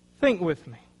 Think with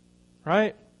me,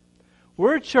 right?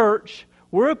 We're a church,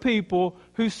 we're a people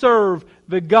who serve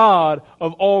the God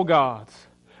of all gods,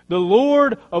 the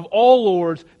Lord of all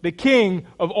lords, the King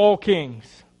of all kings.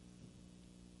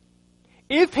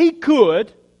 If He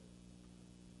could,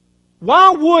 why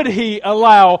would He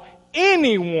allow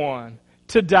anyone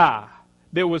to die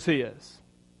that was His?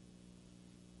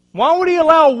 Why would He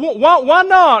allow, why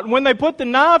not, when they put the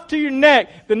knife to your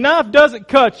neck, the knife doesn't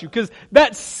cut you? Because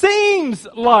that seems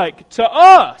like, to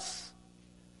us,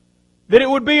 that it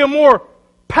would be a more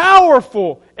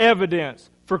powerful evidence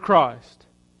for Christ.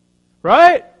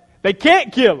 Right? They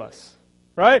can't kill us.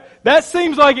 Right? That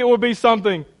seems like it would be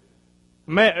something,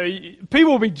 man,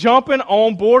 people would be jumping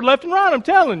on board left and right, I'm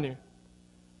telling you.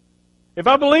 If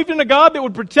I believed in a God that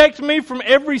would protect me from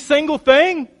every single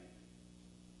thing,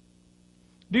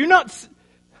 do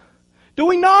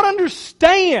we not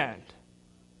understand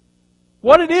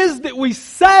what it is that we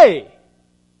say?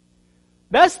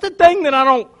 That's the thing that I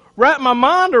don't wrap my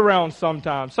mind around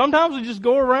sometimes. Sometimes we just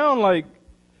go around like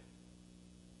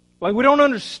we don't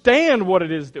understand what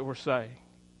it is that we're saying.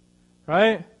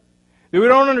 Right? We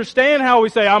don't understand how we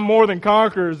say, I'm more than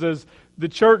conquerors, as the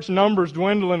church numbers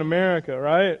dwindle in America,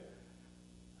 right?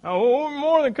 Oh, we're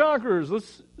more than conquerors.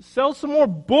 Let's sell some more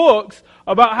books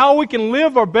about how we can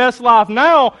live our best life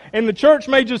now, and the church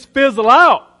may just fizzle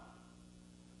out.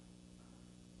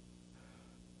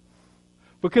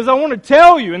 Because I want to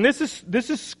tell you, and this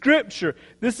is Scripture.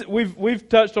 We've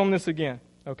touched on this again.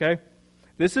 Okay,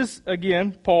 this is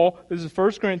again Paul. This is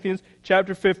 1 Corinthians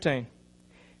chapter 15.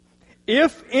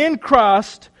 If in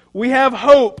Christ we have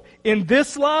hope in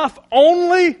this life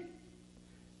only,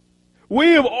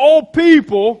 we of all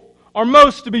people are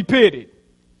most to be pitied.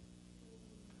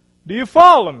 Do you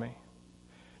follow me?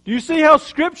 Do you see how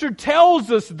Scripture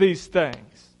tells us these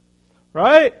things?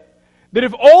 Right? That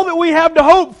if all that we have to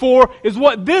hope for is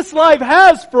what this life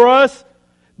has for us,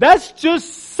 that's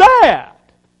just sad.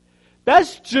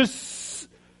 That's just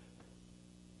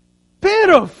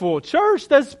pitiful, church.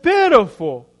 That's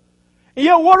pitiful. And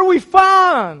yet what do we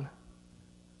find?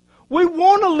 We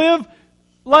want to live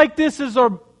like this is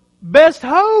our best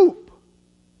hope.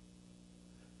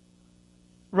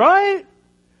 Right?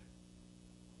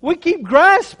 We keep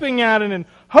grasping at it and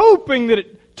hoping that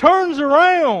it turns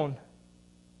around.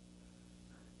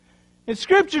 And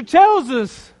Scripture tells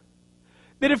us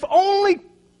that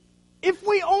if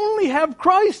we only have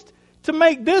Christ to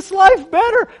make this life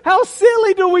better, how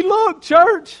silly do we look,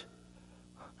 church?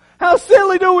 How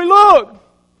silly do we look?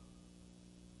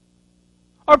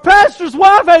 Our pastor's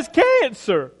wife has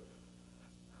cancer.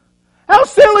 How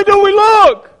silly do we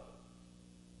look?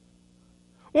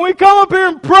 When we come up here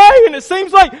and pray and it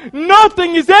seems like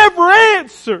nothing is ever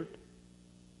answered.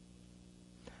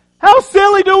 How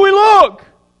silly do we look?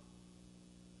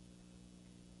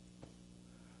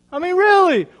 I mean,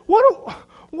 really,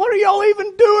 what are y'all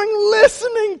even doing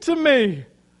listening to me?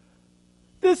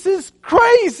 This is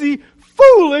crazy,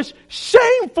 foolish,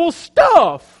 shameful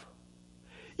stuff.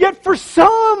 Yet for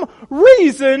some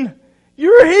reason,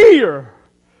 you're here.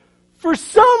 For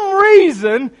some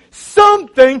reason,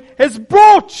 something has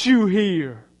brought you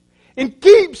here and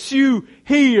keeps you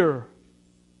here.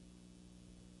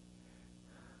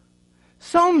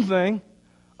 Something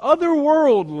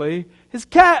otherworldly has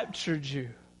captured you.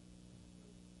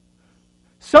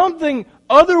 Something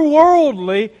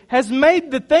otherworldly has made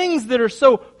the things that are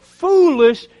so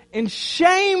foolish and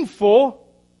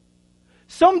shameful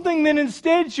something that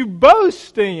instead you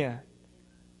boast in.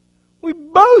 We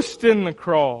boast in the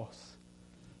cross.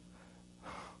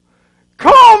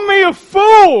 Call me a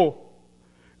fool.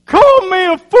 Call me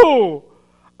a fool.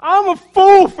 I'm a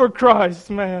fool for Christ,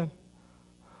 man.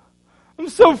 I'm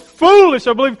so foolish,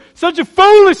 I believe. Such a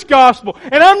foolish gospel.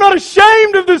 And I'm not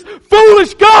ashamed of this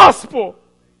foolish gospel.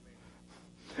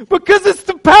 Because it's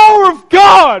the power of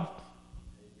God.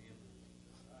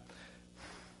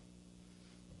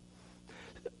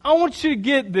 I want you to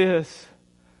get this.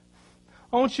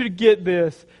 I want you to get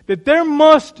this. That there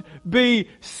must be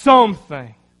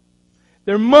something.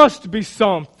 There must be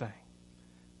something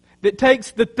that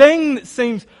takes the thing that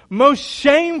seems most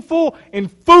shameful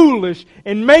and foolish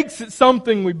and makes it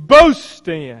something we boast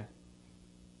in.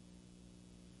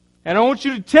 And I want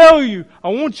you to tell you, I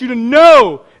want you to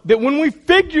know that when we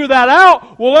figure that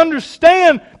out, we'll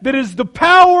understand that it is the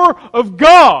power of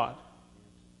God.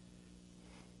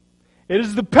 It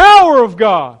is the power of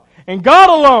God and God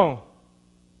alone.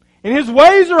 And His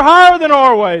ways are higher than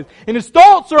our ways. And His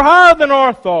thoughts are higher than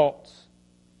our thoughts.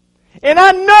 And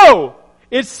I know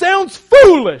it sounds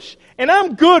foolish. And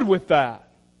I'm good with that.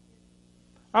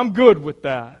 I'm good with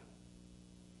that.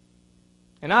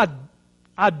 And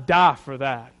I'd die for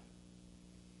that.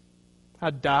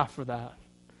 I'd die for that.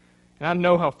 And I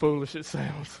know how foolish it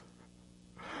sounds.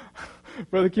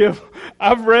 Brother Kip,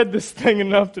 I've read this thing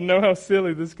enough to know how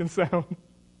silly this can sound.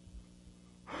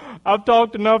 I've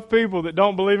talked to enough people that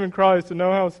don't believe in Christ to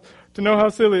know how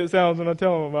silly it sounds when I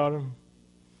tell them about Him.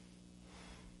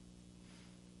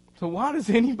 So why does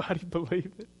anybody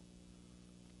believe it?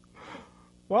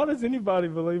 Why does anybody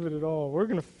believe it at all? We're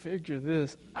going to figure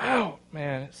this out,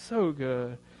 man. It's so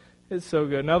good. It's so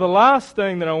good. Now the last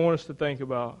thing that I want us to think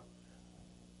about,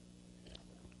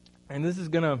 and this is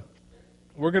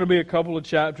we're going to be a couple of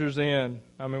chapters in.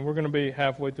 I mean, we're going to be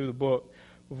halfway through the book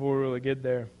before we really get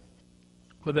there.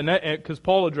 But because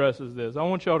Paul addresses this, I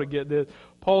want y'all to get this.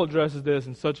 Paul addresses this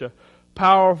in such a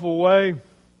powerful way.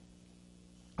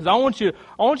 Because I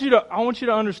want you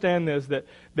to understand this,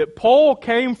 that Paul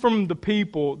came from the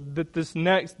people that this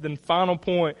next and final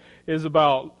point is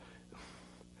about.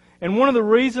 And one of the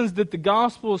reasons that the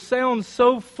gospel sounds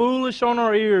so foolish on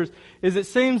our ears is it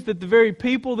seems that the very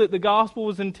people that the gospel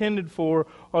was intended for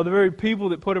are the very people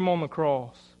that put Him on the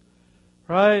cross.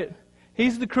 Right?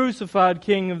 He's the crucified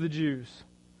King of the Jews.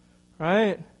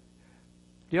 Right?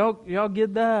 Y'all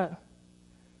get that?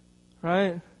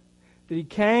 Right? That He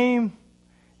came,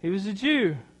 He was a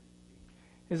Jew.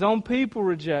 His own people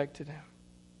rejected Him.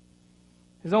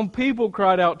 His own people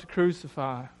cried out to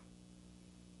crucify Him.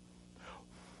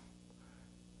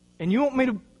 And you want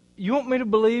me to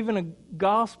believe in a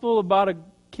gospel about a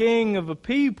king of a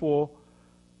people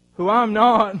who I'm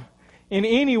not in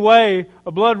any way a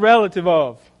blood relative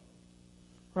of?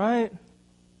 Right?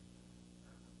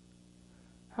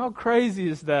 How crazy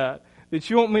is that?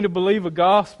 That you want me to believe a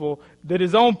gospel that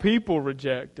His own people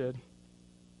rejected.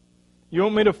 You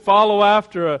want me to follow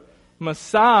after a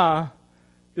Messiah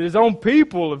that His own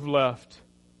people have left.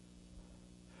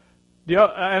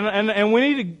 And we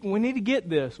need to get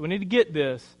this. We need to get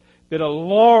this, that a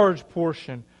large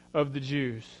portion of the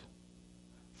Jews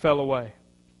fell away.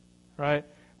 Right?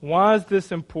 Why is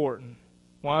this important?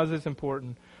 Why is this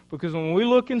important? Because when we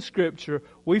look in Scripture,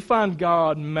 we find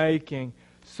God making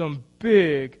some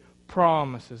big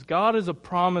promises. God is a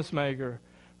promise maker,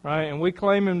 right? And we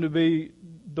claim Him to be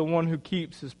the one who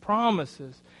keeps His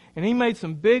promises. And He made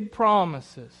some big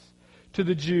promises to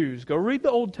the Jews. Go read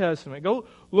the Old Testament. Go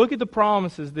look at the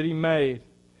promises that He made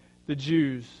the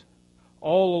Jews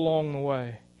all along the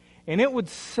way. And it would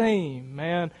seem,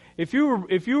 man, if you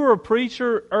were a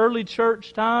preacher early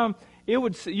church time, I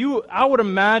would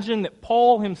imagine that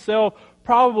Paul himself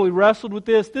probably wrestled with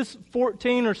this. This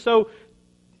 14 or so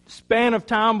span of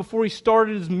time before he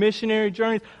started his missionary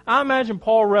journeys, I imagine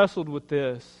Paul wrestled with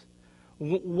this.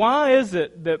 Why is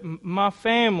it that my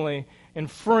family and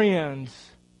friends,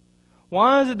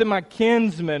 why is it that my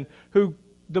kinsmen who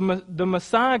the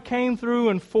Messiah came through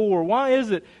and for, why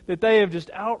is it that they have just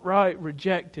outright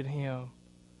rejected Him?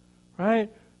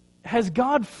 Right? Has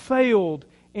God failed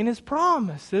in His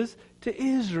promises to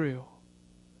Israel?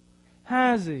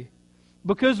 Has He?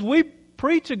 Because we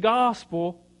preach a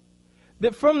gospel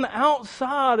that from the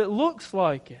outside it looks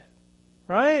like it.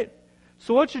 Right?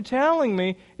 So what you're telling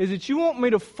me is that you want me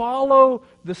to follow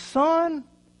the Son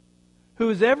who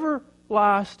is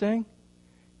everlasting,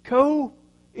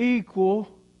 co-equal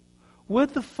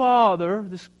with the Father,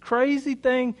 this crazy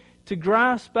thing to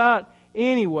grasp at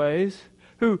anyways,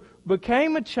 who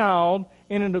became a child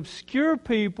in an obscure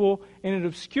people, in an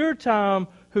obscure time,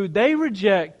 who they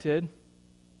rejected.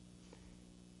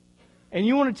 And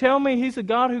you want to tell me He's a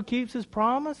God who keeps His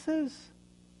promises?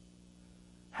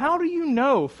 How do you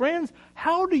know? Friends,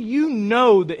 how do you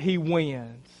know that He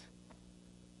wins?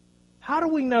 How do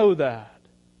we know that?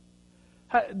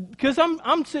 Because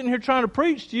I'm sitting here trying to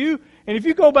preach to you, and if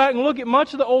you go back and look at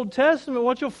much of the Old Testament,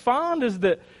 what you'll find is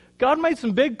that God made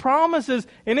some big promises,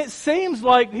 and it seems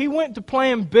like He went to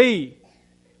plan B,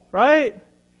 right?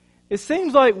 It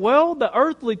seems like, well, the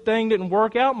earthly thing didn't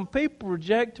work out, and people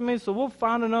reject me, so we'll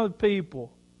find another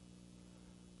people.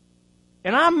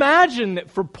 And I imagine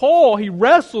that for Paul, he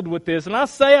wrestled with this. And I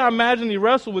say I imagine he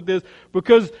wrestled with this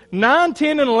because 9,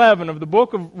 10, and 11 of the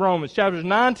book of Romans, chapters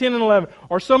 9, 10, and 11,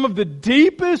 are some of the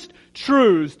deepest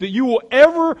truths that you will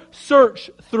ever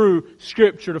search through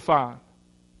Scripture to find.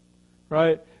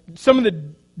 Right? Some of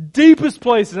the deepest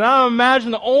places. And I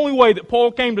imagine the only way that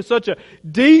Paul came to such a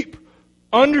deep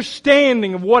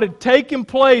understanding of what had taken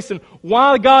place and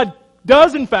why God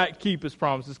does in fact keep His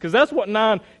promises, because that's what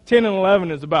 9, 10, and 11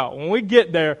 is about. When we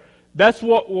get there, that's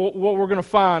what we're going to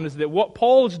find, is that what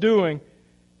Paul is doing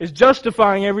is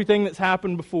justifying everything that's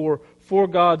happened before for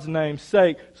God's name's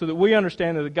sake, so that we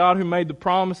understand that the God who made the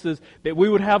promises that we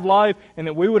would have life and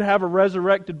that we would have a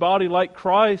resurrected body like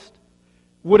Christ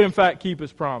would in fact keep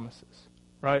His promises.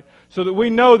 Right? So that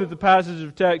we know that the passage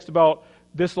of text about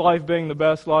this life being the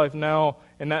best life now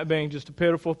and that being just a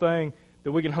pitiful thing,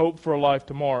 that we can hope for a life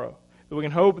tomorrow. That we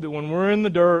can hope that when we're in the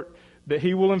dirt, that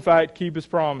He will in fact keep His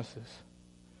promises.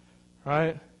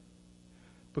 Right?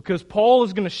 Because Paul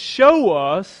is going to show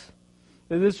us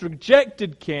that this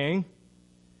rejected king,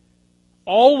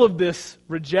 all of this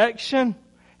rejection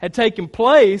had taken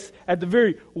place at the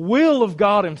very will of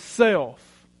God Himself.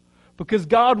 Because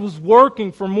God was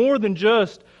working for more than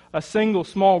just a single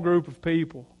small group of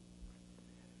people.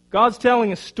 God's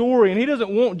telling a story, and He doesn't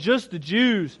want just the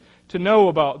Jews to know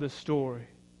about this story.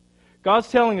 God's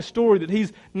telling a story that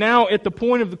He's now at the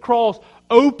point of the cross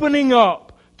opening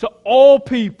up to all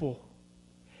people,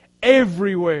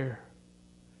 everywhere.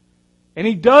 And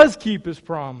He does keep His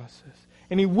promises.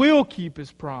 And He will keep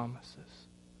His promises.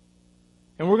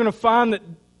 And we're going to find that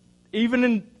even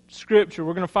in Scripture,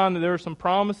 we're going to find that there are some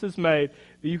promises made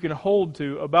that you can hold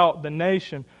to about the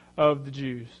nation of the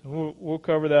Jews. We'll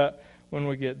cover that when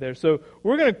we get there. So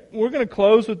we're going to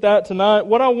close with that tonight.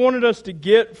 What I wanted us to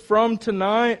get from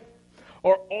tonight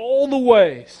are all the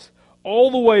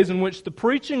ways in which the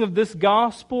preaching of this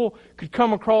gospel could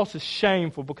come across as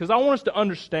shameful, because I want us to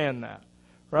understand that,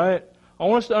 right? I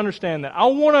want us to understand that. I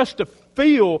want us to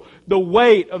feel the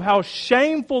weight of how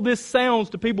shameful this sounds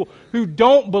to people who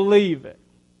don't believe it,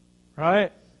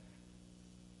 right?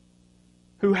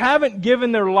 Who haven't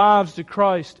given their lives to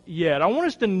Christ yet. I want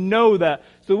us to know that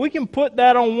so we can put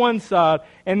that on one side,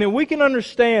 and then we can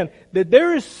understand that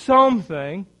there is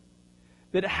something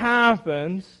that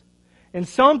happens and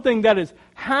something that is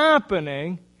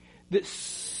happening that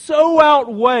so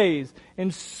outweighs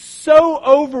and so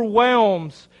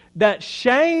overwhelms that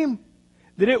shame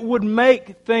that it would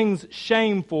make things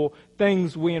shameful,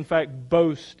 things we in fact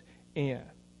boast in,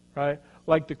 right?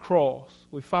 Like the cross.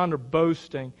 We find our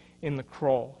boasting in the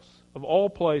cross. Of all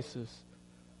places,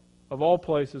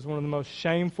 one of the most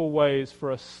shameful ways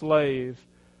for a slave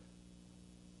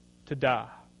to die.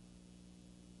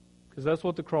 Because that's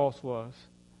what the cross was.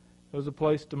 It was a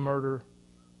place to murder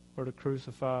or to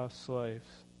crucify slaves.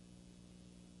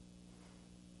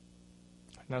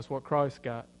 And that's what Christ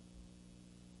got.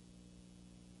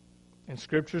 And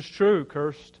Scripture's true.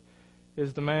 Cursed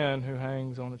is the man who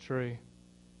hangs on a tree.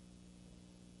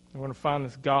 And we're going to find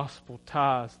this gospel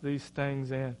ties these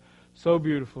things in so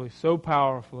beautifully, so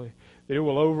powerfully, that it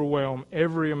will overwhelm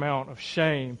every amount of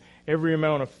shame, every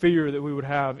amount of fear that we would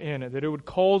have in it, that it would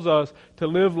cause us to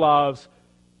live lives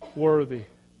worthy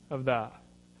of that.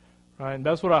 Right? And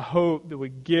that's what I hope that we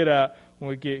get at when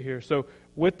we get here. So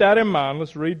with that in mind,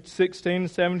 let's read 16 and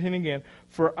 17 again.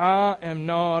 For I am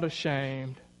not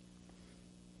ashamed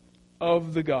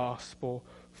of the gospel,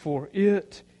 for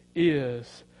it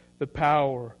is the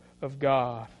power of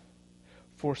God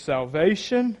for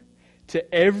salvation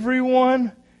to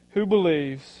everyone who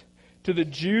believes, to the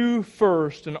Jew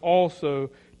first and also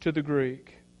to the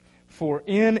Greek. For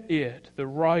in it the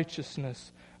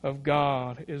righteousness of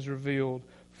God is revealed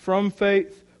from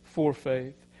faith for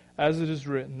faith, as it is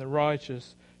written, the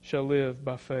righteous shall live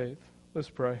by faith. Let's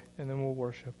pray, and then we'll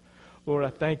worship. Lord, I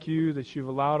thank You that You've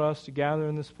allowed us to gather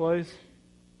in this place,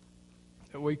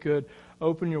 that we could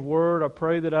open Your Word. I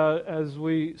pray that as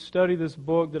we study this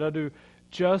book, that I do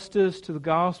justice to the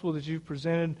gospel that You've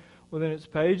presented within its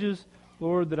pages.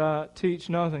 Lord, that I teach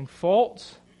nothing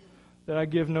false, that I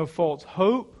give no false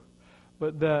hope,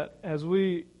 but that as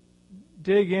we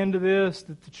dig into this,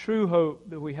 that the true hope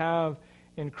that we have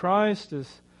in Christ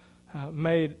is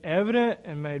made evident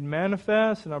and made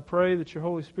manifest, and I pray that your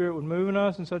Holy Spirit would move in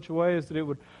us in such a way as that it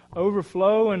would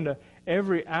overflow into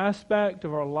every aspect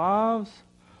of our lives.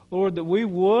 Lord, that we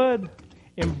would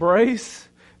embrace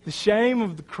the shame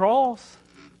of the cross,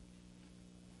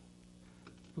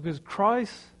 because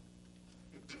Christ,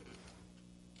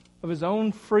 of His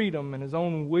own freedom and His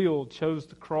own will, chose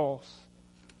the cross.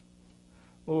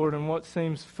 Lord, and what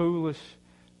seems foolish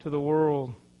to the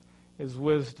world is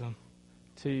wisdom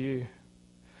to you.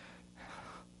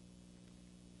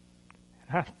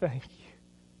 And I thank you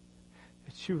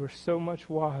that you are so much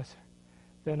wiser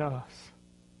than us.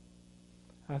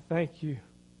 I thank you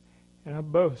and I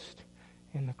boast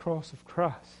in the cross of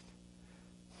Christ,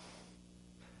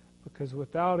 because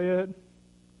without it,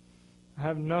 I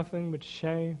have nothing but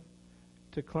shame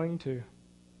to cling to.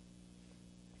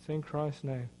 It's in Christ's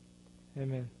name.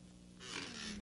 Amen.